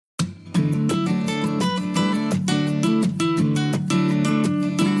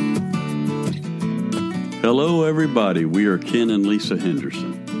Hello, everybody. We are Ken and Lisa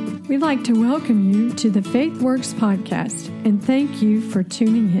Henderson. We'd like to welcome you to the Faith Works podcast and thank you for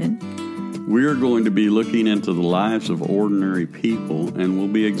tuning in. We are going to be looking into the lives of ordinary people, and we'll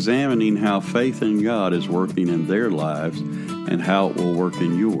be examining how faith in God is working in their lives and how it will work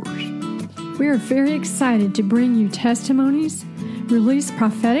in yours. We are very excited to bring you testimonies, release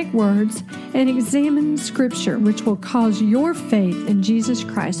prophetic words, and examine Scripture, which will cause your faith in Jesus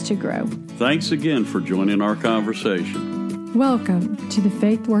Christ to grow. Thanks again for joining our conversation. Welcome to the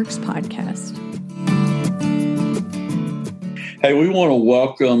Faith Works podcast. Hey, we want to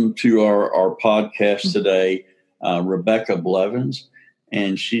welcome to our podcast today Rebekah Blevins,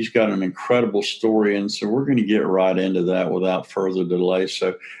 and she's got an incredible story, and so we're going to get right into that without further delay.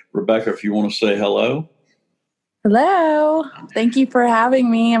 So, Rebekah, if you want to say hello. Hello. Thank you for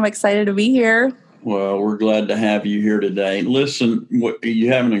having me. I'm excited to be here. Well, we're glad to have you here today. Listen,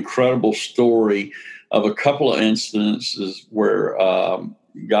 you have an incredible story of a couple of instances where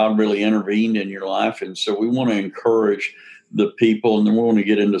God really intervened in your life, and so we want to encourage the people, and then we want to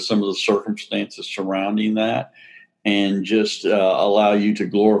get into some of the circumstances surrounding that and just allow you to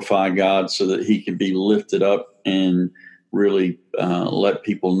glorify God so that he can be lifted up and really let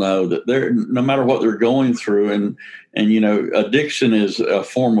people know that they're, no matter what they're going through, and you know, addiction is a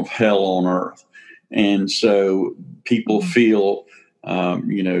form of hell on earth. And so people feel,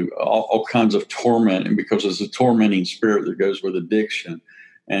 all kinds of torment, and because it's a tormenting spirit that goes with addiction.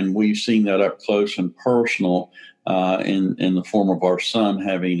 And we've seen that up close and personal in the form of our son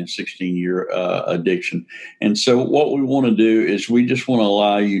having a 16-year addiction. And so what we want to do is we just want to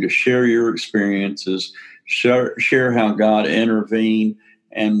allow you to share your experiences, share how God intervened.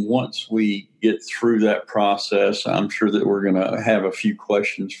 And once we get through that process, I'm sure that we're going to have a few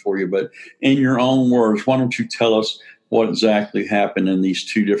questions for you. But in your own words, why don't you tell us what exactly happened in these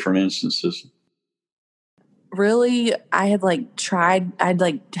two different instances? Really, I had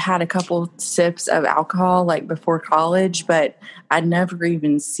had a couple sips of alcohol before college, but I'd never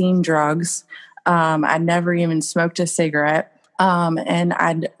even seen drugs. I'd never even smoked a cigarette. And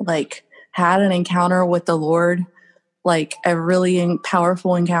I'd had an encounter with the Lord, a really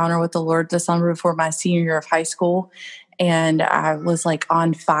powerful encounter with the Lord the summer before my senior year of high school. And I was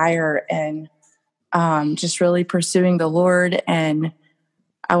on fire and just really pursuing the Lord. And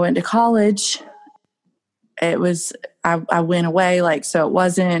I went to college. It was, I went away, so it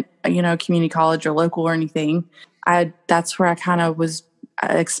wasn't, community college or local or anything. That's where I kind of was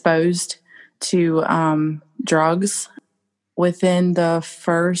exposed to drugs. Within the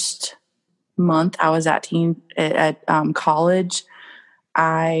first month I was at college,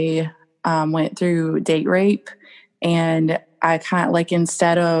 I went through date rape, and I kind of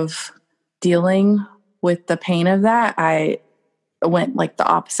instead of dealing with the pain of that, I went the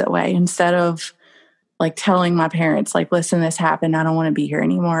opposite way. Instead of telling my parents, listen, this happened, I don't want to be here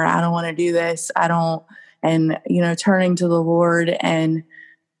anymore, I don't want to do this, and turning to the Lord, and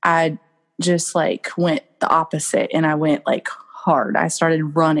I just went the opposite, and I went hard. I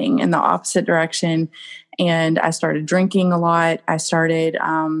started running in the opposite direction, and I started drinking a lot. I started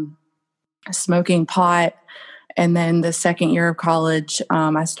smoking pot. And then the second year of college,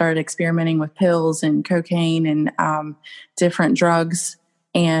 I started experimenting with pills and cocaine and different drugs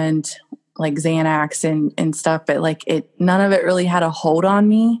and Xanax and stuff. But none of it really had a hold on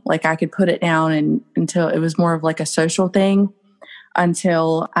me. I could put it down until it was more of a social thing,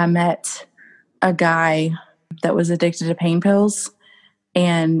 until I met a guy that was addicted to pain pills,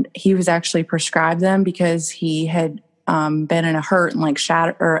 and he was actually prescribed them because he had been in a hurt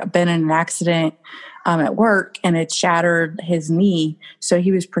and been in an accident at work, and it shattered his knee. So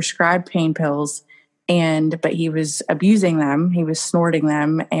he was prescribed pain pills, but he was abusing them. He was snorting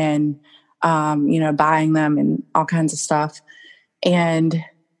them and buying them and all kinds of stuff. And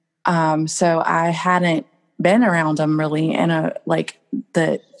so I hadn't been around them really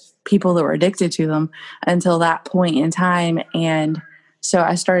the people that were addicted to them until that point in time. And so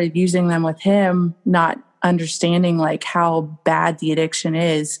I started using them with him, not understanding how bad the addiction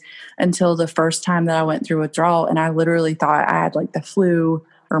is, until the first time that I went through withdrawal. And I literally thought I had the flu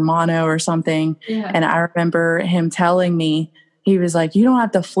or mono or something. Yeah. And I remember him telling me, he was you don't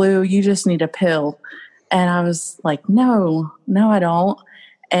have the flu, you just need a pill. And I was no, I don't.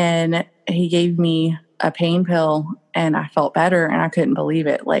 And he gave me a pain pill, and I felt better, and I couldn't believe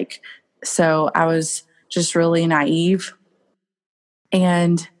it. So I was just really naive.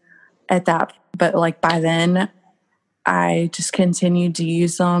 And by then I just continued to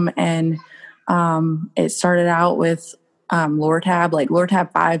use them. And it started out with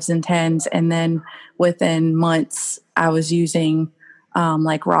Lortab 5s and 10s. And then within months I was using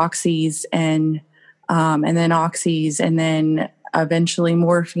Roxy's and and then oxys, and then eventually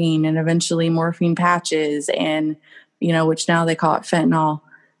morphine, and eventually morphine patches, and, which now they call it fentanyl.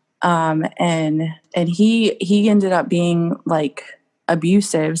 And he ended up being like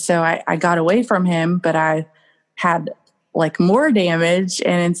abusive. So I got away from him, but I had like more damage.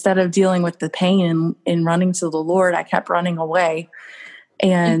 And instead of dealing with the pain and running to the Lord, I kept running away.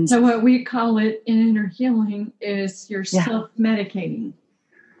 And so what we call it in inner healing is you're self-medicating.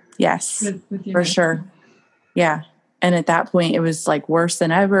 Yes, with your for sure. Yeah. And at that point, it was like worse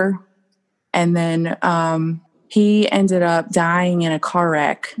than ever. And then he ended up dying in a car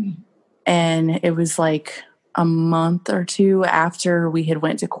wreck. And it was like a month or two after we had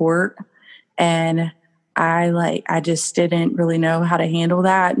went to court. And I just didn't really know how to handle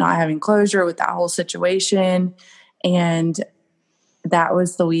that, not having closure with that whole situation. And that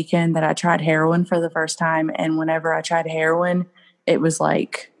was the weekend that I tried heroin for the first time. And whenever I tried heroin, it was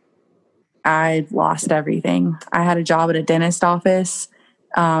like I lost everything. I had a job at a dentist office.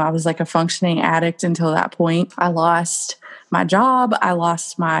 I was like a functioning addict until that point. I lost my job. I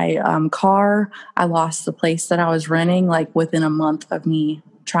lost my car. I lost the place that I was renting, like within a month of me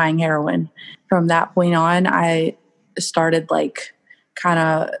trying heroin. From that point on, I started like kind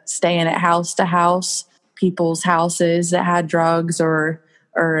of staying at house to house, people's houses that had drugs or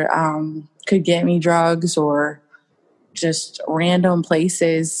could get me drugs, or just random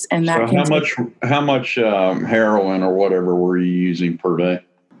places. And that how much heroin or whatever were you using per day?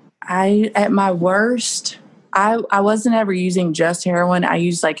 At my worst, I wasn't ever using just heroin. I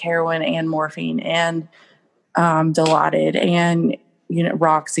used like heroin and morphine and Dilaudid and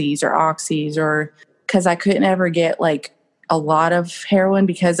Roxys or Oxys, or because I couldn't ever get like a lot of heroin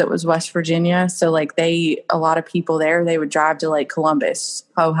because it was West Virginia. So like a lot of people there, they would drive to like Columbus,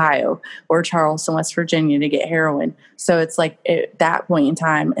 Ohio, or Charleston, West Virginia to get heroin. So it's like at that point in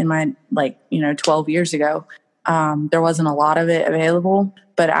time in my 12 years ago, there wasn't a lot of it available,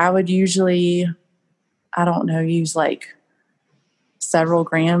 but I would usually, use like several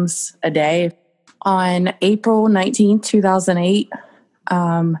grams a day. On April 19th, 2008,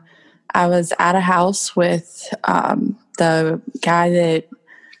 I was at a house with the guy that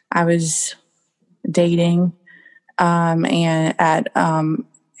I was dating, and at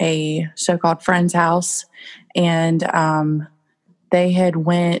a so-called friend's house, and they had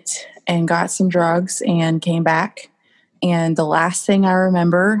went and got some drugs and came back. And the last thing I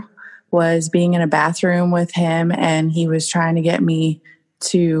remember was being in a bathroom with him, and he was trying to get me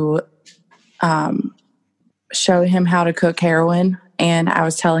to show him how to cook heroin. And I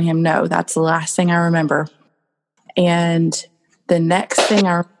was telling him, no, that's the last thing I remember. And the next thing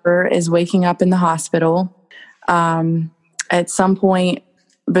I remember is waking up in the hospital. At some point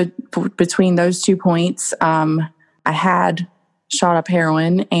between those 2 points, I had shot up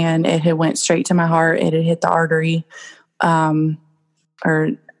heroin, and it had went straight to my heart. It had hit the artery, or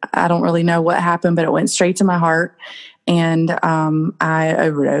I don't really know what happened, but it went straight to my heart, and I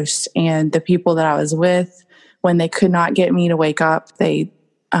overdosed. And the people that I was with, when they could not get me to wake up,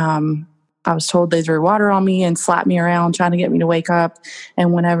 I was told they threw water on me and slapped me around trying to get me to wake up.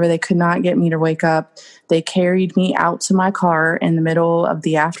 And whenever they could not get me to wake up, they carried me out to my car in the middle of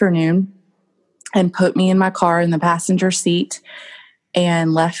the afternoon and put me in my car in the passenger seat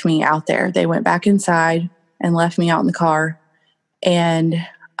and left me out there. They went back inside and left me out in the car. And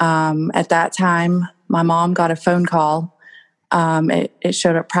at that time, my mom got a phone call. It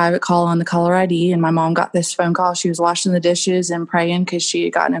showed a private call on the caller ID, and my mom got this phone call. She was washing the dishes and praying because she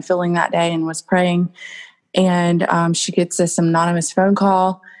had gotten a filling that day and was praying. And she gets this anonymous phone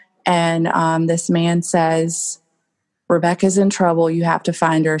call, and this man says, "Rebekah's in trouble. You have to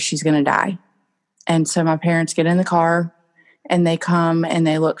find her. She's going to die." And so my parents get in the car, and they come and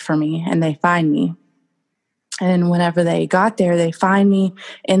they look for me, and they find me. And whenever they got there, they find me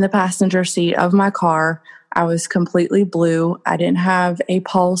in the passenger seat of my car. I was completely blue. I didn't have a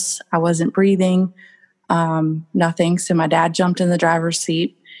pulse. I wasn't breathing, nothing. So my dad jumped in the driver's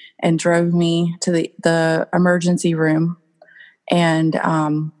seat and drove me to the emergency room. And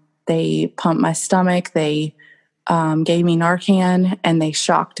they pumped my stomach. They gave me Narcan, and they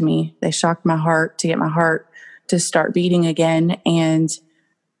shocked me. They shocked my heart to get my heart to start beating again. And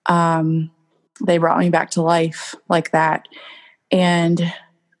they brought me back to life like that. And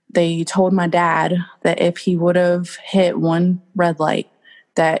they told my dad that if he would have hit one red light,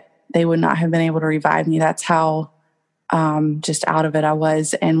 that they would not have been able to revive me. That's how just out of it I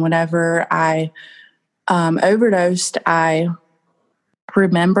was. And whenever I overdosed, I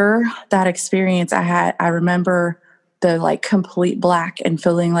remember that experience I had. I remember the complete black and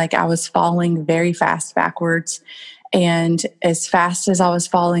feeling like I was falling very fast backwards. And as fast as I was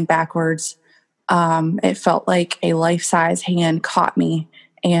falling backwards, It felt like a life-size hand caught me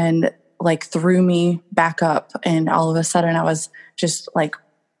and like threw me back up. And all of a sudden I was just like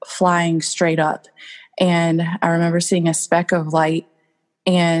flying straight up. And I remember seeing a speck of light,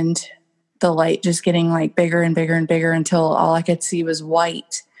 and the light just getting like bigger and bigger and bigger until all I could see was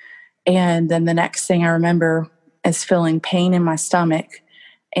white. And then the next thing I remember is feeling pain in my stomach.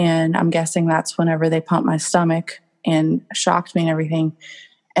 And I'm guessing that's whenever they pumped my stomach and shocked me and everything.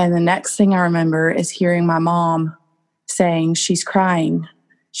 And the next thing I remember is hearing my mom saying, "She's crying.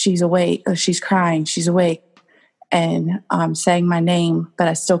 She's awake. Oh, she's crying. She's awake." And saying my name, but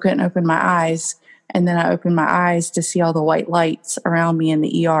I still couldn't open my eyes. And then I opened my eyes to see all the white lights around me in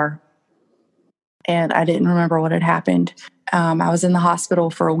the ER. And I didn't remember what had happened. I was in the hospital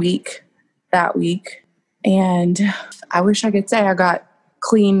for a week that week. And I wish I could say I got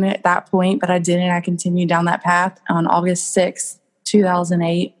clean at that point, but I didn't. I continued down that path. On August 6th,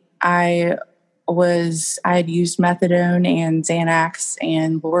 2008, I had used methadone and Xanax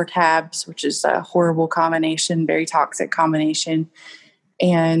and Lortabs, which is a horrible combination, very toxic combination.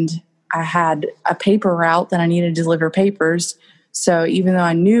 And I had a paper route that I needed to deliver papers. So even though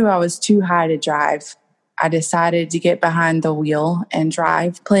I knew I was too high to drive, I decided to get behind the wheel and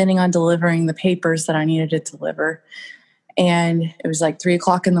drive, planning on delivering the papers that I needed to deliver. And it was like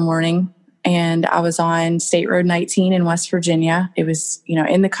 3:00 in the morning, and I was on State Road 19 in West Virginia. It was,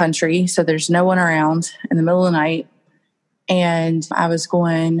 in the country, so there's no one around in the middle of the night. And I was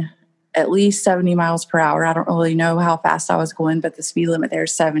going at least 70 miles per hour. I don't really know how fast I was going, but the speed limit there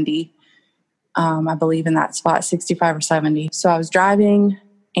is 70. I believe in that spot, 65 or 70. So I was driving,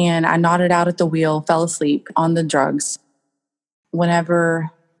 and I nodded out at the wheel, fell asleep on the drugs.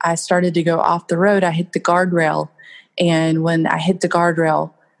 Whenever I started to go off the road, I hit the guardrail. And when I hit the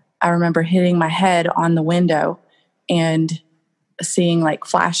guardrail, I remember hitting my head on the window and seeing like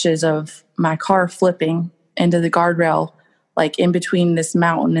flashes of my car flipping into the guardrail, like in between this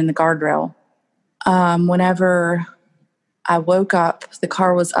mountain and the guardrail. Whenever I woke up, the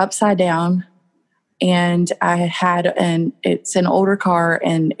car was upside down, and it's an older car,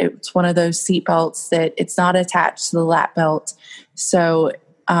 and it's one of those seat belts that it's not attached to the lap belt. So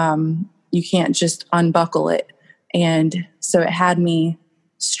you can't just unbuckle it. And so it had me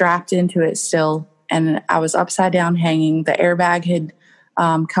strapped into it still, and I was upside down hanging. The airbag had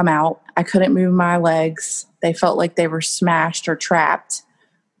come out. I couldn't move my legs. They felt like they were smashed or trapped.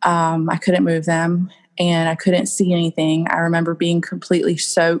 I couldn't move them, and I couldn't see anything. I remember being completely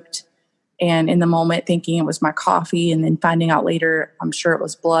soaked, and in the moment thinking it was my coffee, and then finding out later, I'm sure it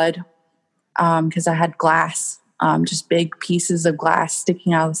was blood, because I had glass, just big pieces of glass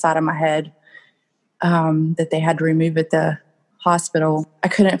sticking out of the side of my head that they had to remove at the hospital. I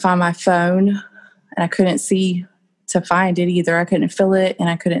couldn't find my phone, and I couldn't see to find it either. I couldn't feel it, and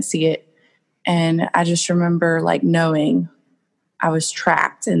I couldn't see it. And I just remember like knowing I was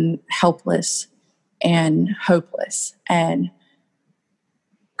trapped and helpless and hopeless, and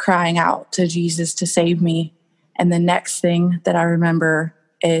crying out to Jesus to save me. And the next thing that I remember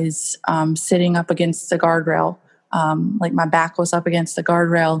is sitting up against the guardrail. Like my back was up against the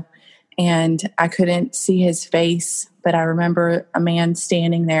guardrail, and I couldn't see his face, but I remember a man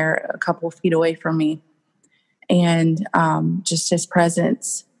standing there a couple of feet away from me, and just his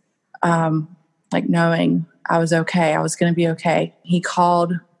presence, like knowing I was okay, I was going to be okay. He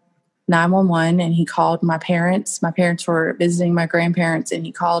called 911, and he called my parents. My parents were visiting my grandparents, and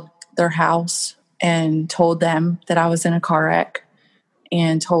he called their house and told them that I was in a car wreck,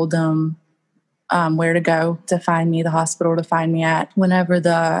 and told them where to go to find me, the hospital to find me at. Whenever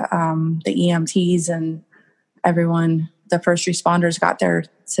the EMTs and everyone, the first responders got there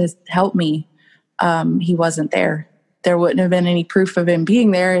to help me, he wasn't there. There wouldn't have been any proof of him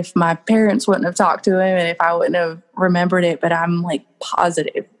being there if my parents wouldn't have talked to him and if I wouldn't have remembered it. But I'm like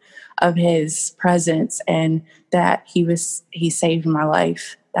positive of his presence, and that he saved my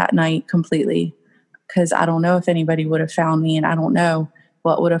life that night completely, because I don't know if anybody would have found me, and I don't know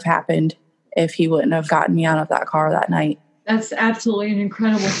what would have happened if he wouldn't have gotten me out of that car that night. That's absolutely an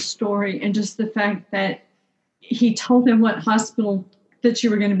incredible story. And just the fact that he told them what hospital that you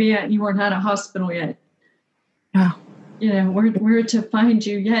were going to be at, and you weren't at a hospital yet. Yeah. Where to find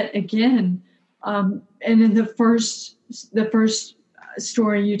you yet again. And in the first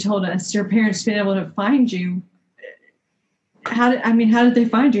story you told us, your parents being able to find you. How did they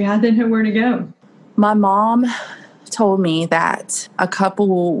find you? How did they know where to go? My mom told me that a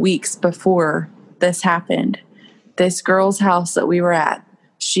couple weeks before this happened, this girl's house that we were at,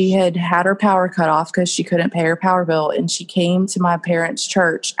 she had her power cut off because she couldn't pay her power bill. And she came to my parents'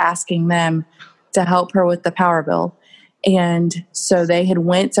 church asking them to help her with the power bill. And so they had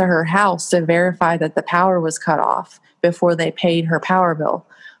went to her house to verify that the power was cut off before they paid her power bill.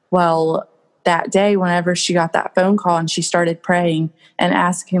 Well, that day, whenever she got that phone call and she started praying and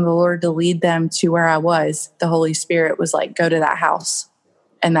asking the Lord to lead them to where I was, the Holy Spirit was like, go to that house.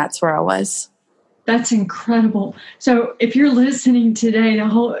 And that's where I was. That's incredible. So if you're listening today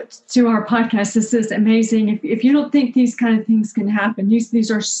to our podcast, this is amazing. If you don't think these kind of things can happen,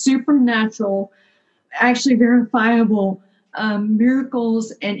 these are supernatural, actually verifiable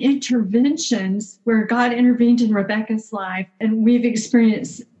miracles and interventions where God intervened in Rebekah's life. And we've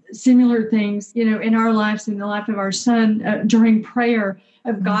experienced similar things, in our lives, in the life of our son, during prayer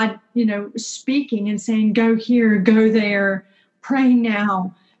of God, speaking and saying, go here, go there, pray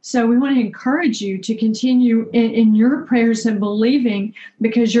now. So we want to encourage you to continue in your prayers and believing,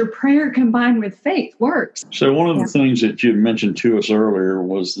 because your prayer combined with faith works. So one of the things that you mentioned to us earlier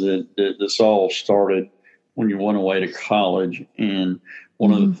was that this all started when you went away to college. And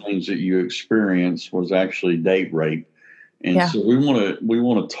one of the things that you experienced was actually date rape. And so we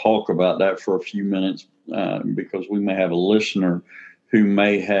want to talk about that for a few minutes because we may have a listener who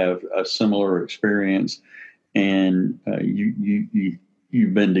may have a similar experience, and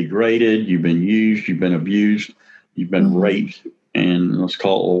you've been degraded, you've been used, you've been abused, you've been raped, and let's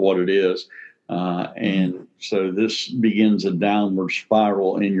call it what it is. And so this begins a downward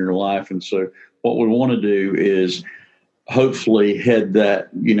spiral in your life. And so what we want to do is hopefully head that,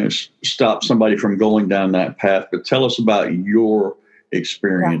 stop somebody from going down that path. But tell us about your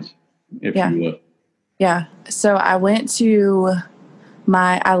experience, if you would. Yeah. So I went to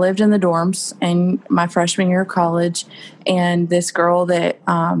I lived in the dorms in my freshman year of college, and this girl that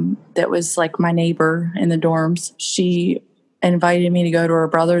was like my neighbor in the dorms, she invited me to go to her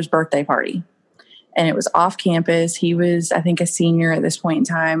brother's birthday party, and it was off campus. He was, I think, a senior at this point in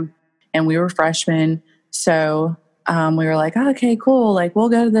time, and we were freshmen. So we were like, oh, okay, cool. Like, we'll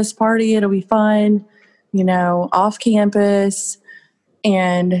go to this party. It'll be fun, off campus.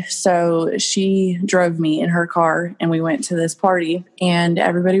 And so she drove me in her car, and we went to this party, and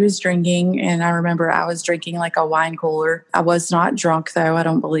everybody was drinking. And I remember I was drinking like a wine cooler. I was not drunk, though, I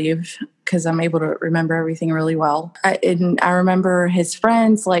don't believe, because I'm able to remember everything really well. I remember his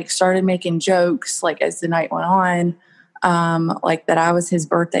friends started making jokes as the night went on, that I was his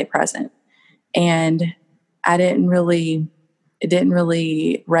birthday present. And it didn't really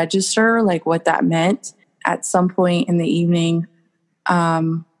register what that meant. At some point in the evening,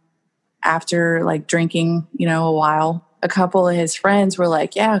 after drinking, a while, a couple of his friends were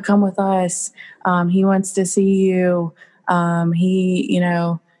like, yeah, come with us. He wants to see you.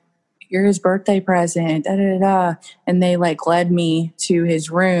 You're his birthday present, da, da, da, da. And they led me to his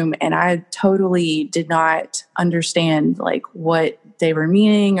room, and I totally did not understand what they were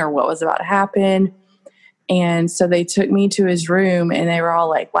meaning or what was about to happen. And so they took me to his room, and they were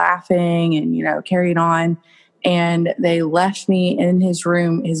all laughing and, carrying on. And they left me in his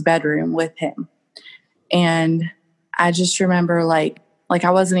room, his bedroom, with him. And I just remember I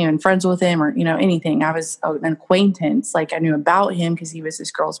wasn't even friends with him or, anything. I was an acquaintance. I knew about him because he was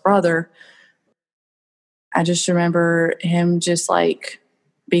this girl's brother. I just remember him just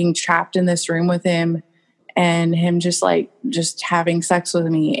being trapped in this room with him, and him just having sex with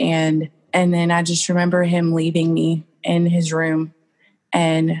me. And then I just remember him leaving me in his room,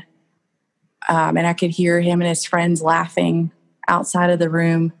 and I could hear him and his friends laughing outside of the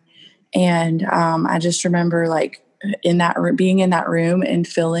room. And I just remember being in that room and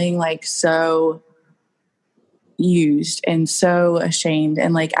feeling so used and so ashamed.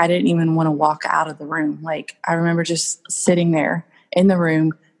 And I didn't even want to walk out of the room. I remember just sitting there in the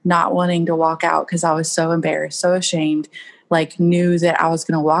room, not wanting to walk out because I was so embarrassed, so ashamed, knew that I was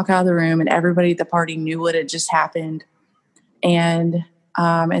going to walk out of the room, and everybody at the party knew what had just happened. And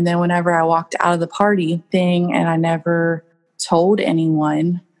then whenever I walked out of the party thing, and I never told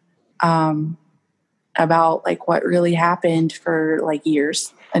anyone about what really happened for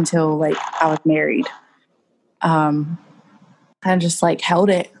years until I was married. I just held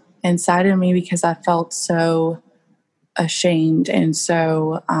it inside of me because I felt so ashamed, and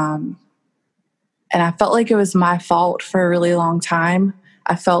so and I felt like it was my fault for a really long time.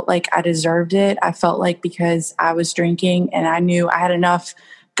 I felt like I deserved it. I felt because I was drinking and I knew I had enough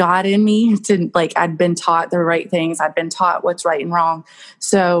God in me to I'd been taught the right things. I'd been taught what's right and wrong.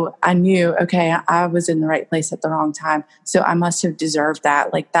 So I knew, okay, I was in the right place at the wrong time. So I must have deserved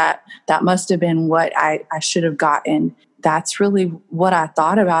that. That must have been what I should have gotten. That's really what I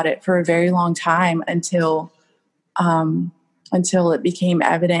thought about it for a very long time until it became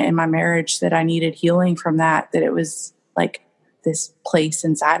evident in my marriage that I needed healing from that it was this place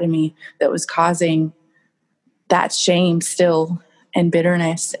inside of me that was causing that shame still and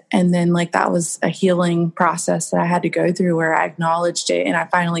bitterness. And then like that was a healing process that I had to go through where I acknowledged it and I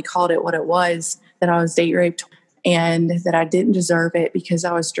finally called it what it was, that I was date raped and that I didn't deserve it because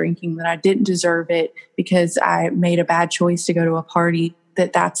I was drinking, that I didn't deserve it because I made a bad choice to go to a party,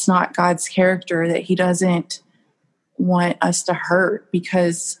 that that's not God's character, that he doesn't want us to hurt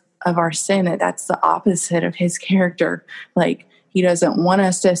because of our sin, that that's the opposite of his character. Like he doesn't want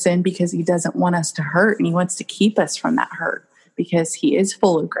us to sin because he doesn't want us to hurt, and he wants to keep us from that hurt because he is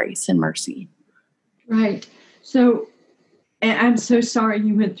full of grace and mercy. Right. So, and I'm so sorry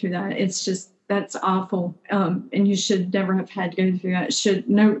you went through that. It's just, that's awful. And you should never have had to go through that.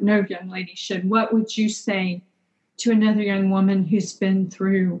 No young lady should. What would you say to another young woman who's been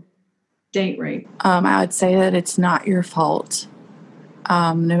through date rape? I would say that it's not your fault.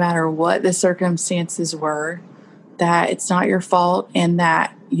 No matter what the circumstances were, that it's not your fault and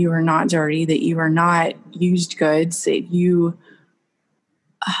that you are not dirty, that you are not used goods,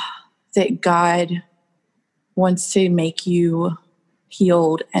 that God wants to make you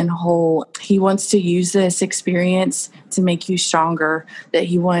healed and whole. He wants to use this experience to make you stronger, that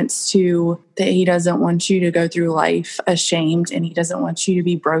he doesn't want you to go through life ashamed, and he doesn't want you to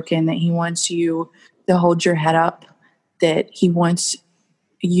be broken, that he wants you to hold your head up, that he wants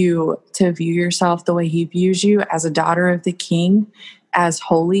you to view yourself the way he views you, as a daughter of the King, as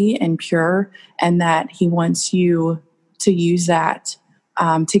holy and pure, and that he wants you to use that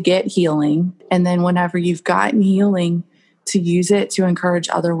to get healing. And then whenever you've gotten healing, to use it to encourage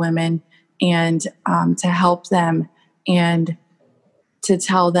other women and to help them and to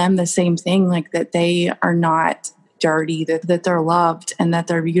tell them the same thing, like that they are not dirty, that they're loved and that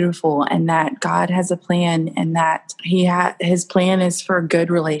they're beautiful, and that God has a plan, and that his plan is for a good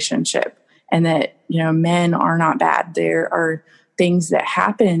relationship, and that, men are not bad. There are things that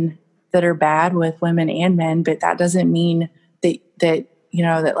happen that are bad with women and men, but that doesn't mean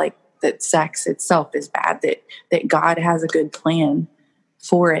that sex itself is bad, that God has a good plan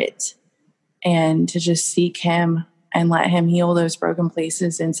for it, and to just seek him and let him heal those broken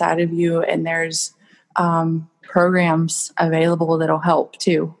places inside of you. And there's programs available that'll help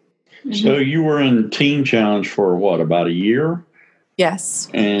too. So you were in Teen Challenge for about a year? Yes.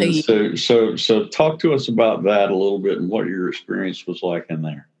 And so talk to us about that a little bit and what your experience was like in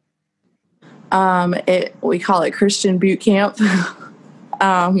there. We call it Christian boot camp.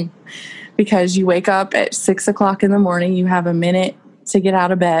 Because you wake up at 6:00 in the morning, you have a minute to get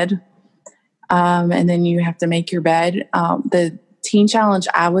out of bed. And then you have to make your bed. The Teen Challenge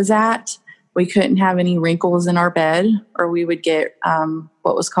I was at, we couldn't have any wrinkles in our bed, or we would get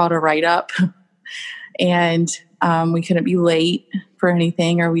what was called a write-up. And we couldn't be late for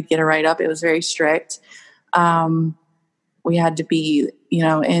anything, or we'd get a write-up. It was very strict. We had to be,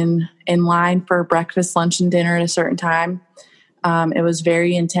 in line for breakfast, lunch, and dinner at a certain time. It was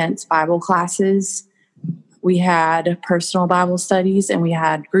very intense Bible classes. We had personal Bible studies and we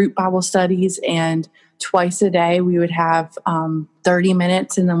had group Bible studies, and twice a day we would have 30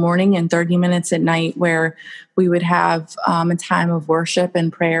 minutes in the morning and 30 minutes at night where we would have a time of worship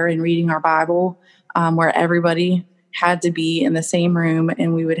and prayer and reading our Bible, where everybody had to be in the same room,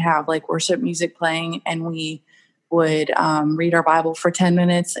 and we would have like worship music playing, and we would read our Bible for 10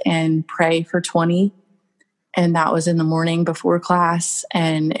 minutes and pray for 20. And that was in the morning before class,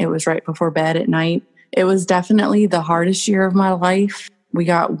 and it was right before bed at night. It was definitely the hardest year of my life. We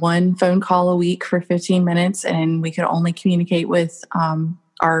got one phone call a week for 15 minutes, and we could only communicate with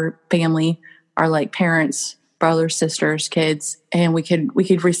our family, our like parents, brothers, sisters, kids. And we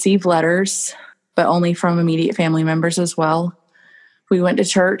could receive letters, but only from immediate family members as well. We went to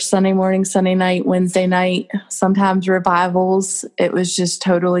church Sunday morning, Sunday night, Wednesday night, sometimes revivals. It was just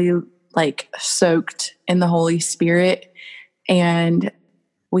totally like soaked in the Holy Spirit. And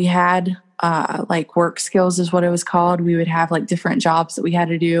we had like work skills is what it was called. We would have like different jobs that we had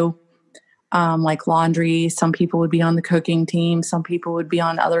to do, like laundry. Some people would be on the cooking team. Some people would be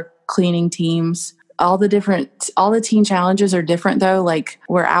on other cleaning teams. All the teen challenges are different though. Like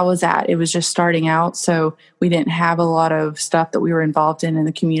where I was at, it was just starting out. So we didn't have a lot of stuff that we were involved in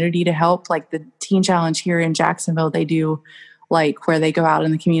the community to help. Like the teen challenge here in Jacksonville, they do like where they go out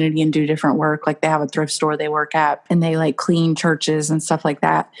in the community and do different work. Like they have a thrift store they work at, and they like clean churches and stuff like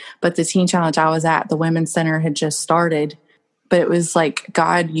that. But the teen challenge I was at, the women's center had just started, but it was like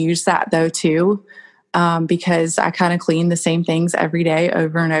God used that though too, because I kind of cleaned the same things every day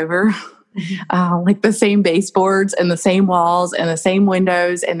over and over, like the same baseboards and the same walls and the same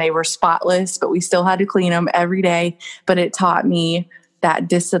windows, and they were spotless, but we still had to clean them every day. But it taught me that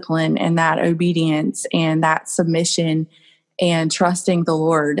discipline and that obedience and that submission. and trusting the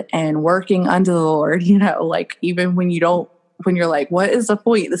Lord and working under the Lord, like even when you're like, what is the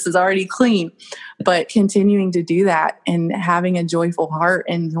point? This is already clean, but continuing to do that and having a joyful heart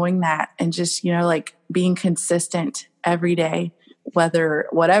and doing that and just, like being consistent every day,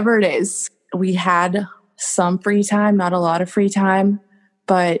 whatever it is. We had some free time, not a lot of free time,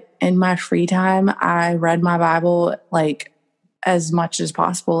 but in my free time, I read my Bible like as much as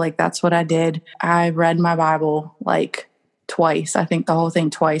possible. Like that's what I did. I read my Bible like twice. I think the whole thing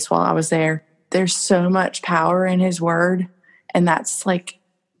twice while I was there. There's so much power in his word. And that's like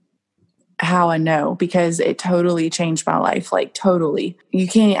how I know, because it totally changed my life. Like totally. I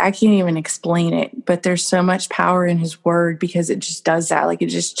can't even explain it, but there's so much power in his word because it just does that. Like it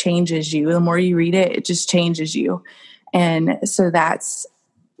just changes you. The more you read it, it just changes you. And so that's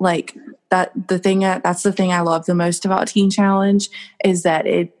like that's the thing I love the most about Teen Challenge is that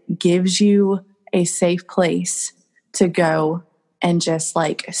it gives you a safe place to go and just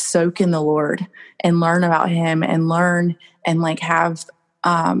like soak in the Lord and learn about him and learn and like have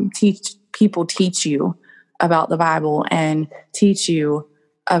people teach you about the Bible and teach you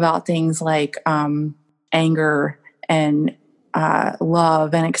about things like anger and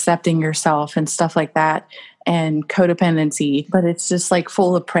love and accepting yourself and stuff like that and codependency. But it's just like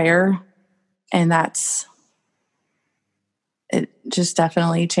full of prayer, and it just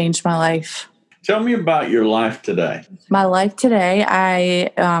definitely changed my life. Tell me about your life today. My life today,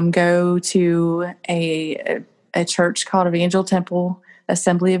 I go to a church called Evangel Temple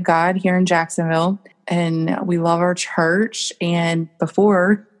Assembly of God here in Jacksonville, and we love our church. And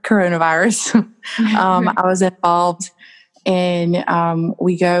before coronavirus, I was involved in I'm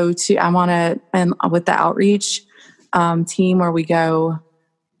with the outreach team where we go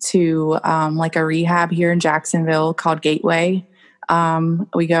to like a rehab here in Jacksonville called Gateway.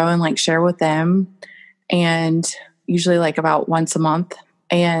 We go and like share with them, and usually like about once a month.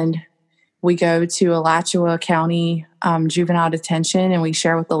 And we go to Alachua County juvenile detention, and we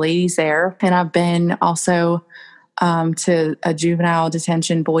share with the ladies there. And I've been also to a juvenile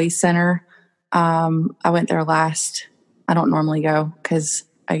detention boys center. I went there last. I don't normally go because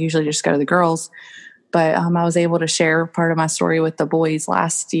I usually just go to the girls. But I was able to share part of my story with the boys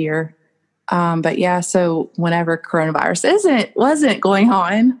last year. But yeah, so whenever coronavirus wasn't going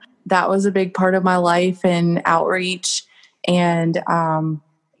on, that was a big part of my life and outreach and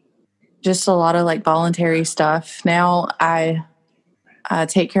just a lot of like voluntary stuff. Now I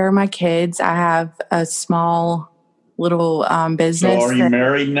take care of my kids. I have a small little business. So are you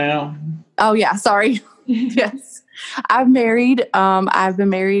married now? Oh yeah, sorry. Yes. I'm married. I've been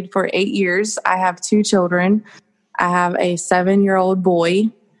married for 8 years. I have 2 children. I have a 7-year-old boy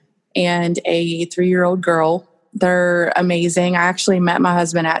and a 3-year-old girl. They're amazing. I actually met my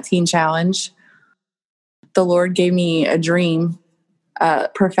husband at Teen Challenge. The Lord gave me a dream, a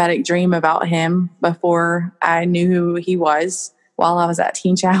prophetic dream about him before I knew who he was while I was at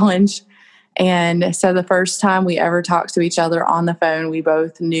Teen Challenge. And so the first time we ever talked to each other on the phone, we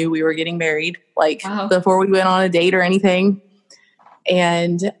both knew we were getting married, like before we went on a date or anything.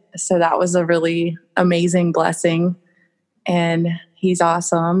 And so that was a really amazing blessing. And he's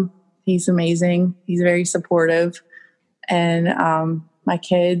awesome. He's amazing. He's very supportive. And my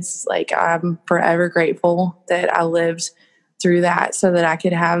kids, like I'm forever grateful that I lived through that so that I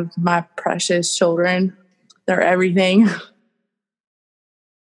could have my precious children. They're everything.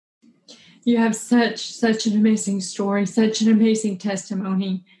 You have such an amazing story, such an amazing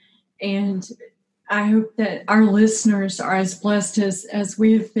testimony. And I hope that our listeners are as blessed as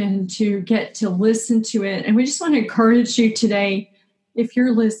we have been to get to listen to it. And we just want to encourage you today, if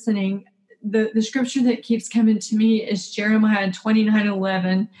you're listening, the scripture that keeps coming to me is Jeremiah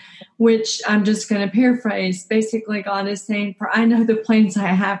 29:11, which I'm just going to paraphrase. Basically, God is saying, "For I know the plans I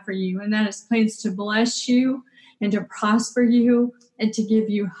have for you, and that is plans to bless you and to prosper you and to give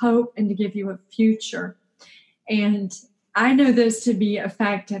you hope and to give you a future." And I know this to be a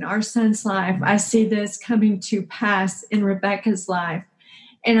fact in our son's life. I see this coming to pass in Rebekah's life.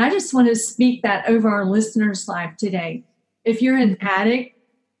 And I just want to speak that over our listeners' life today. If you're an addict,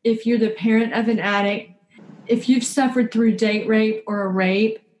 if you're the parent of an addict, if you've suffered through date rape or a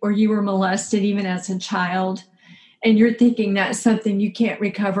rape, or you were molested even as a child, and you're thinking that's something you can't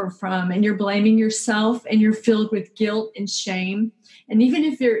recover from, and you're blaming yourself, and you're filled with guilt and shame. And even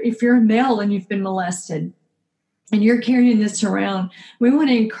if you're a male and you've been molested, and you're carrying this around, we want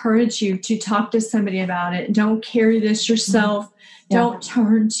to encourage you to talk to somebody about it. Don't carry this yourself. Yeah. Don't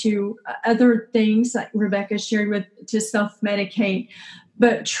turn to other things like Rebekah shared with to self-medicate,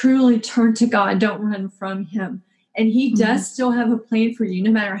 but truly turn to God. Don't run from him. And he does still have a plan for you,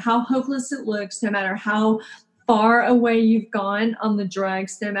 no matter how hopeless it looks, no matter how far away you've gone on the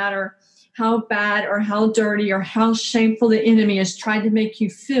drugs, no matter how bad or how dirty or how shameful the enemy has tried to make you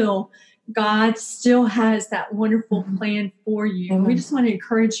feel, God still has that wonderful plan for you. And we just want to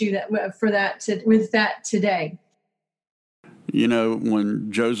encourage you with that today. You know, when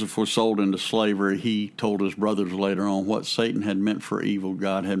Joseph was sold into slavery, he told his brothers later on what Satan had meant for evil,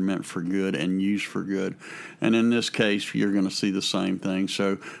 God had meant for good and used for good. And in this case, you're going to see the same thing.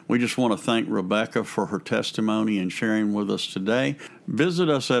 So we just want to thank Rebekah for her testimony and sharing with us today. Visit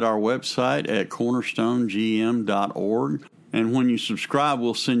us at our website at cornerstonegm.org. And when you subscribe,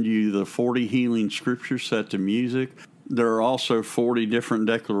 we'll send you the 40 healing scriptures set to music. There are also 40 different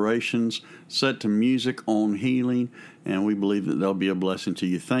declarations set to music on healing, and we believe that they'll be a blessing to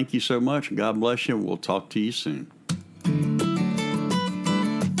you. Thank you so much. God bless you. We'll talk to you soon.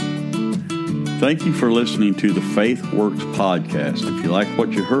 Thank you for listening to the Faith Works podcast. If you like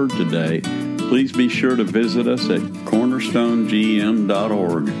what you heard today, please be sure to visit us at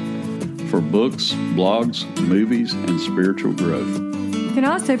cornerstonegm.org for books, blogs, movies, and spiritual growth. You can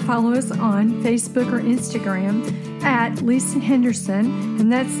also follow us on Facebook or Instagram at Lisa Henderson,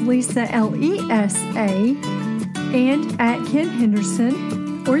 and that's Lisa Lesa, and at Ken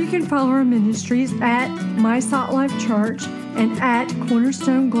Henderson. Or you can follow our ministries at My Salt Life Church and at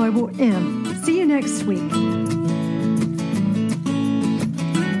Cornerstone Global M. See you next week.